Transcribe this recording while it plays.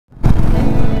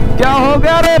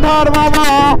লোকে রে ধর বাবা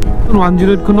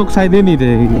 108 খনক সাইডে নি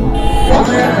দে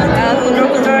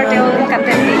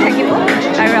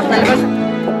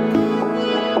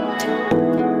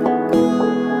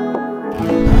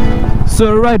So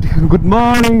right, good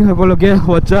morning,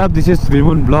 what's up? This is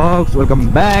Vimun Vlogs. Welcome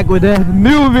back with a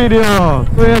new video.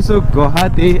 We are so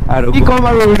Guwahati.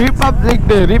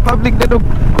 Republic Day to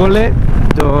gole.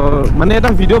 So, mane eta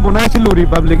video banaichilu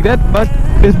Republic Day, but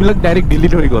this bilak direct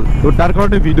delete hoi gol. So tar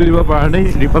karone video diba para nai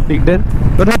Republic Day.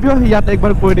 Tothapio yat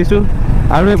ekbar koi disu.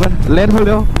 Aru ebar let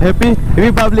holo happy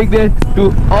Republic Day to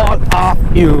all of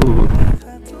you.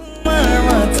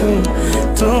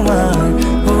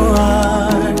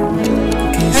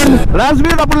 Last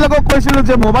video apun logo koisilu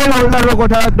je mobile holder ro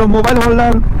kotha to mobile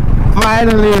holder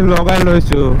finally logai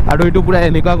loisu aru itu pura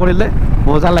enika korile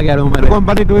moja lage aru mare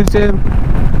company to hoise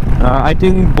I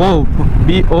think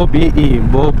BOBE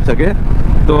sage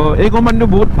to ei company to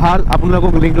bahut bhal apun logo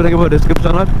link to thakibo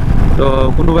description ot to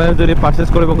kunubai jodi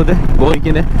purchase koribo kode goi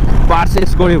kine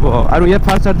purchase koribo aru ye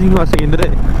fast charging ase indre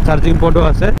charging port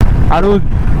ase aru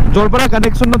jorpara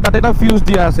connection no tate ta fuse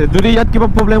dia ase jodi yat kiba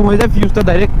problem hoy jay fuse ta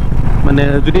direct মানে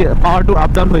যদি পাওয়ার two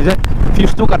up down হয়ে যায়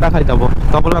fuse তো কাটা খাই যাব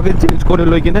তো আপোনালোকে চেঞ্জ কৰি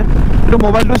লৈ কিনে কিন্তু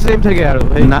মোবাইলটো সেম থাকে আৰু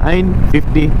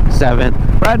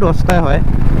 957 প্ৰায় 10টা হয়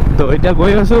তো এটা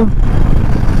গৈ আছো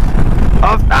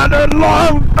after a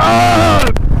long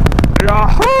time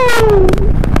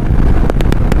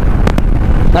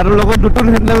তাৰ লগত দুটো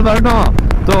হ্যান্ডেল বাৰ ন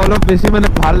তো অলপ বেছি মানে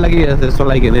ভাল লাগি আছে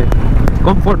চলাই কিনে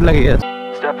কমফৰ্ট লাগি আছে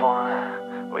Step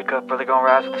 1, wake up early, gonna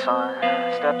rise with the sun.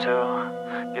 Step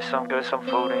 2, get some good, some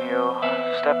food in you.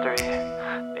 Step 3,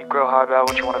 think real hard about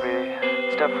what you wanna be.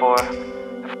 Step 4,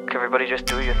 everybody just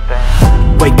do your thing.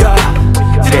 Wake up,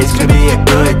 today's gonna be a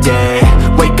good day.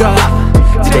 Wake up,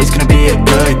 today's gonna be a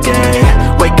good day.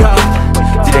 Wake up,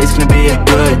 today's gonna be a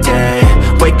good day.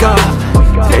 Wake up,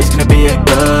 today's gonna be a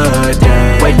good day.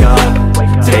 Wake up,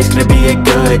 today's gonna be a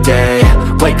good day.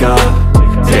 Wake up,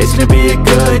 today's gonna be a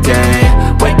good day.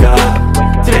 Wake up,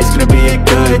 today's gonna be a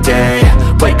good day.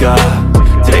 Wake up,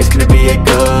 today's gonna be a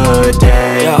good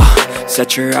day. Yo, set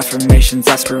your affirmations,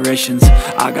 aspirations.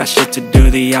 I got shit to do,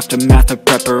 the aftermath of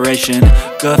preparation.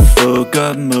 Good food,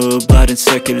 good mood, blood in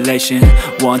circulation.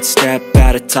 One step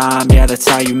at a time, yeah, that's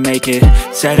how you make it.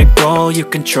 Set a goal you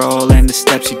control and the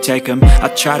steps you take them. I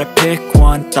try to pick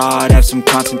one thought, have some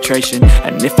concentration.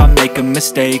 And if I make a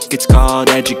mistake, it's called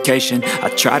education. I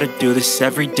try to do this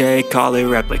every day, call it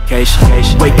replication.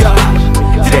 Wake up,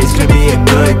 today's gonna be a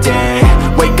good day.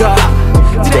 Wake up,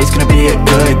 today's gonna be a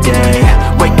good day.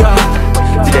 Wake up,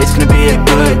 today's gonna be a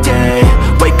good day.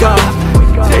 Wake up,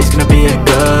 today's gonna be a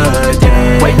good day.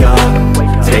 Wake up,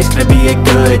 today's gonna be a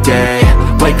good day.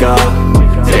 Wake up,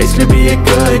 today's gonna be a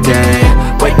good day.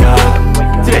 Wake up,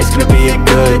 today's gonna be a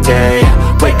good day.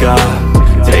 Wake up,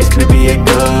 today's gonna be a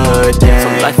good day. So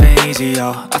life ain't easy, yo,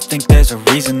 I think there's a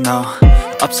reason though.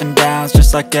 Ups and downs,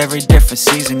 just like every different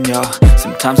season, yo.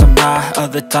 Sometimes I'm high,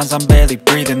 other times I'm barely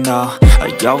breathing, though. I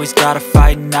always gotta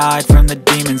fight and hide from the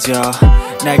demons, yo.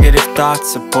 Negative thoughts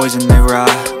are poison, they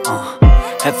rot.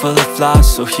 Head full of flies,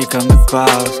 so here come the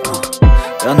clouds.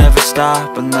 They'll never stop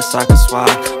unless I can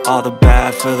swap all the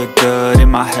bad for the good in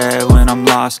my head when I'm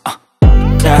lost.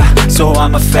 Yeah, so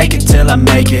I'ma fake it till I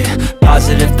make it.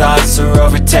 Positive thoughts are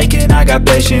overtaken, I got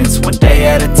patience. One day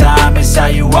at a time is how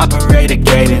you operate a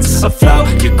cadence. A flow,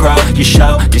 you grow, you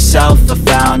show yourself a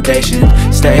foundation.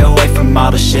 Stay away from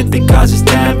all the shit that causes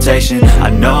temptation. I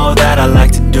know that I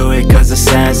like to do it cause it's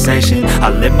sensation. I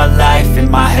live my life in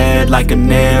my head like a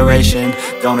narration.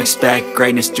 Don't expect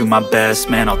greatness, do my best,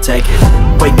 man, I'll take it.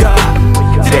 Wake up,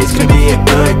 today's gonna be a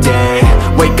good day.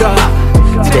 Wake up,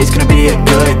 today's gonna be a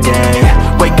good day.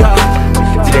 Wake up,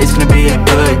 today's gonna be a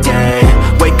good day.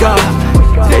 Wake up,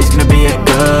 today's gonna be a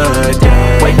good day.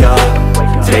 Wake up,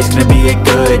 today's gonna be a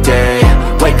good day.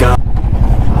 Wake up.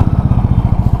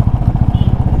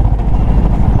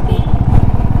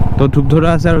 তো ধূপধৰা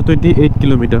আছে আৰু 28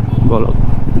 kilometre বলক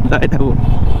যাই থাকো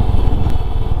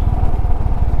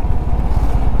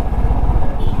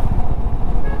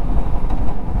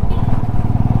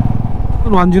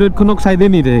 108 খনক সাইডে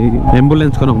নি দে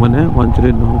ambulance খনক মানে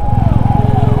 108 ন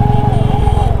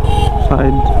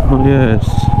সাইড yes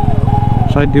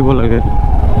সাইড দিব লাগে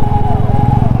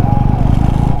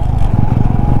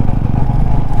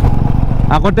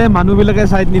আগতে মানুহবিলাকে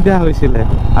সাইড নিদিয়া হৈছিল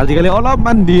আজিকালি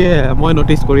অলপমান দিয়ে মই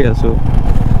নোটিস কৰি আছো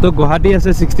তো গুৱাহাটী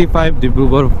আছে 65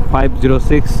 ডিব্ৰুগড়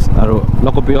 506 আৰু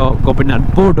লোকপ্ৰিয় গোপীনাথ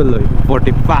বৰ্ডলৈ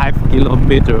 45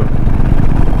 কিলোমিটাৰ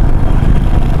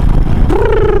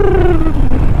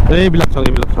এইবিলাক চক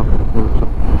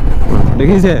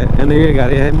দেখিছে এনেকে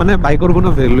গাড়ী আহে মানে বাইকৰ কোনো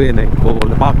ভেলুৱে নাই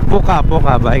ক'বলৈ পকা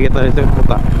পকা বাইক এটা হৈছে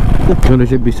পকা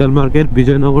হৈছে বিশাল মাৰ্কেট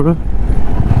বিজয়নগৰৰ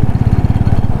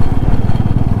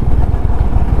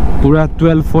পুৰা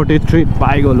 1243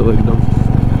 পাই গ'লো একদম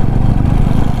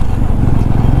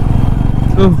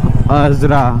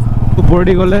আজৰা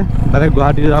ওপৰেদি গ'লে ডাইৰেক্ট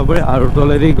গুৱাহাটী যাব পাৰি আৰু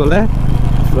তলেদি গ'লে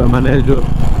মানে এইটো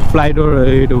ফ্লাইটৰ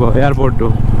এইটো এয়াৰপৰ্টটো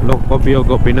লোকপ্ৰিয়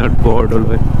Gopinath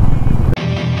Bordoloi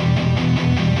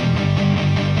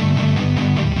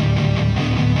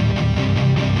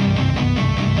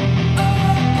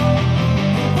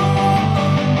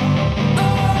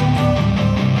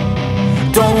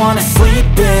Don't wanna sleep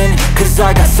in, cause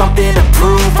I got something to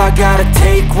prove. I gotta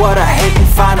take what I hate and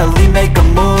finally make a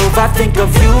move. I think of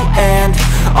you and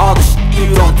all the shit you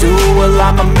don't do. Well,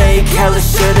 I'ma make hella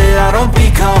sure that I don't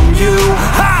become you.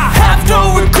 I have no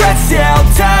regrets, yeah, I'll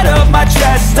tie up my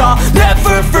chest. I'll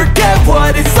never forget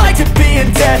what it's like to be in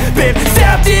debt. Been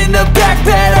stabbed in the back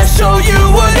bed, I'll show you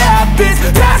what happens.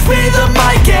 Pass me the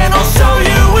mic and I'll show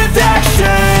you with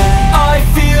action. I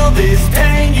feel this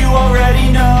pain, you already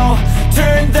know.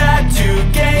 Turn that to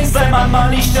gains, let my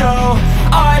money show.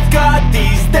 I've got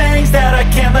these things that I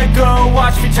can't let go.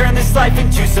 Watch me turn this life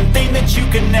into something that you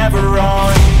can never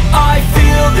own. I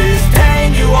feel this pain,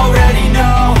 you already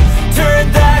know. Turn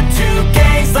that to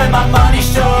gains, let my money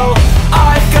show.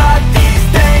 I've got these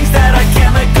things that I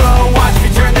can't let go. Watch me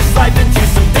turn this life into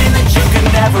something that you can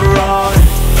never own.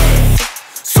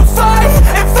 So fight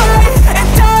and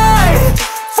die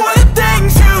for the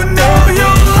things you know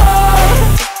you love.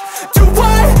 Do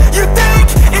what you think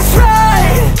is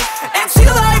right and see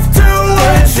life do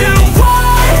what you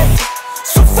want.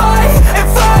 So fight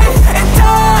and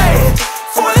die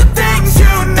for the things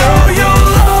you know you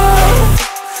love.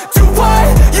 Do what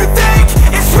you think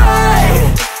is right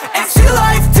and see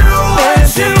life do what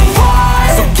you want.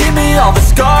 So give me all the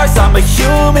scars, I'm a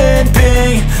human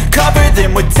being. Cover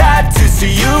them with tattoos so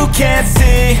you can't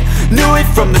see. Knew it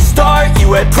from the start, you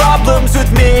had problems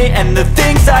with me and the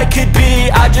things I could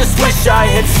be, I just wish I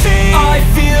had seen. I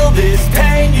feel this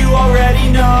pain, you already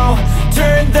know.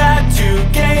 Turn that to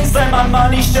gains, let my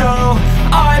money show.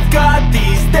 I've got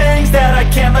these things that I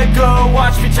can't let go.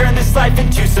 Watch me turn this life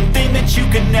into something that you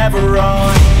could never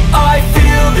own. I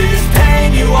feel this pain,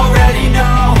 you already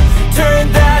know. Turn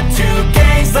that to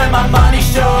gains, let my money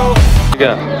show.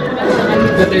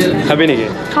 খাবি নেকি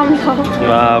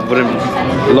বাপৰে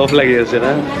love লাগি আছে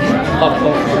না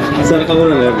সৰ খাব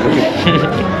নালাগে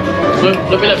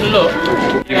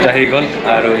আহি গ'ল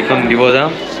আৰু এইখন দিব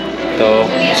যাম তো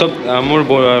চব মোৰ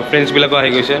ফ্ৰেণ্ডছবিলাকো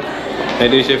আহি গৈছে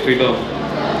এইটো হৈছে ফ্ৰীডম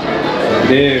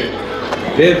দেৱ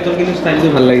দেৱ তোৰ কিন্তু ষ্টাইলটো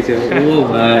ভাল লাগিছে অ'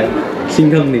 ভাই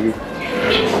সিংঘম নেকি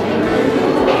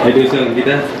এইটো হৈছে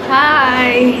অংকিতা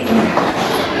হাই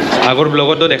আগৰ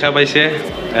ব্লগতো দেখা পাইছে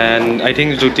এণ্ড আই থিংক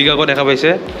জ্যোতিকাকো দেখা পাইছে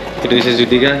এইটো হৈছে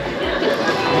জ্যোতিকা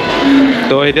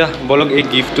তো এতিয়া বলক এই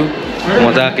গিফ্টটো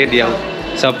মজাকৈ দিয়াওঁ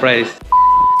ছাৰপ্ৰাইজ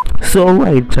চ'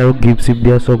 ৰাইটছ আৰু গিফ্ট চিফ্ট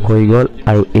দিয়া চব হৈ গ'ল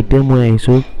আৰু এতিয়া মই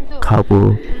আহিছোঁ খাব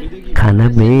খানা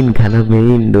মেইন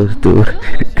দোস্তৰ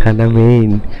খানা মেইন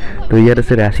তো ইয়াত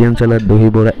আছে ৰাছিয়ান চালাড দহি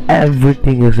বৰা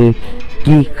এভৰিথিং আছে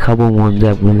কি খাব মন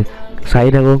যায় আপুনি চাই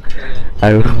থাকক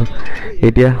আৰু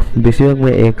এতিয়া বেছিভাগ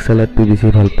মই এগ চালাডটো বেছি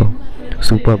ভাল পাওঁ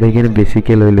চুপাৰ সেইকাৰণে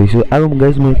বেছিকৈ লৈ লৈছোঁ আৰু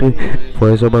গাইজ মই এইটো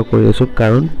ভইচ অভাৰ কৰি আছোঁ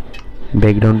কাৰণ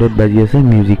বেকগ্ৰাউণ্ডত বাজি আছে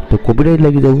মিউজিকটো কপিৰাইট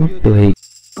লাগি যাব তো সেই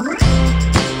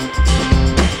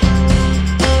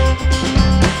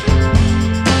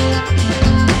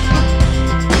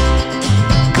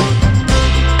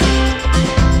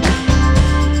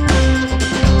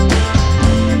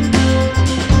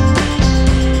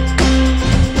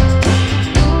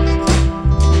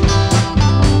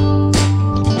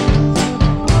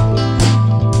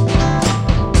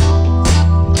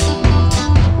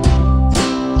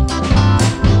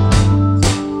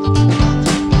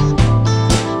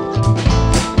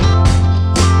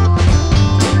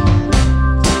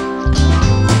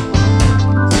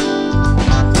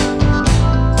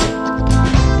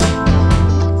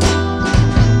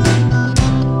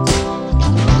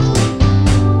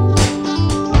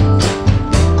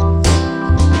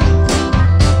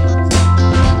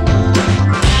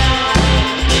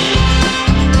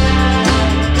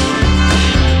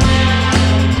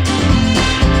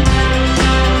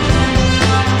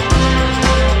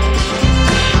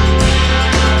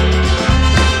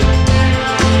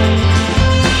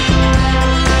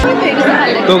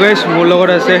তো গাইজ মোৰ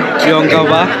লগত আছে প্ৰিয়ংকা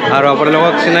বা আৰু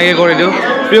আপোনালোকক চিনাকি কৰি দিওঁ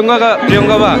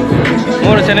প্ৰিয়ংকা বা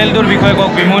মোৰ চেনেলটোৰ বিষয়ে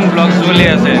কওক বিমন ব্লগছ বুলি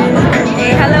আছে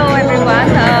হেল্ল' এভৰিৱান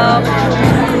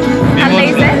ভাল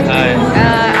লাগিছে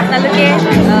আপোনালোকে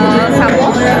চাব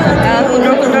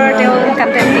সুন্দৰ তেওঁৰ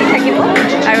কণ্টেণ্ট দি থাকিব থাকিব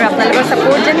আৰু আপোনালোকৰ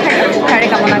ছাপোৰ্ট যেন থাকে তাৰে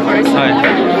কামনা কৰিছোঁ হয়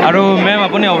আৰু মেম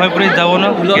আপুনি অভয়পুৰীত যাব ন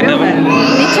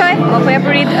নিশ্চয়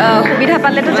অভয়াপুৰীত সুবিধা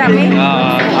পালেতো যামেই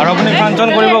আৰু আপুনি ফাংচন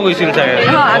কৰিব গৈছিল চাগে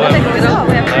আগতে গৈছোঁ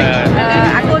অভয়াপুৰীত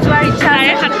আকৌ যোৱাৰ ইচ্ছা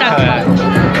আছে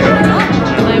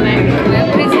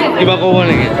কিবা ক'ব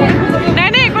নেকি নাই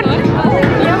নাই একো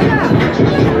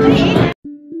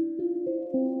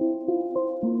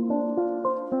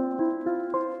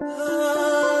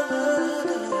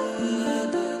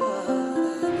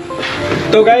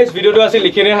তো গাইজ ভিডিওটো আছিল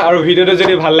লিখিনে আৰু ভিডিওটো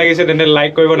যদি ভাল লাগিছে তেন্তে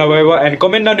লাইক কৰিব নাপাহৰিব and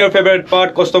comment down Euro favourite part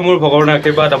কষ্ট মোৰ ভগৱানৰ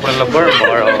আশীৰ্বাদ আপোনালোকৰ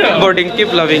boarding keep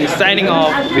loving shining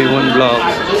of বিমন blog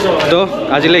তো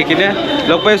আজিলৈ এইখিনিয়ে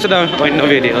লগ পাইছোঁ অন্য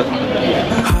ভিডিঅ'ত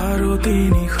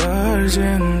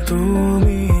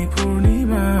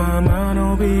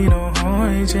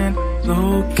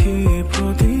লক্ষ্মী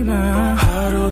প্ৰতিমা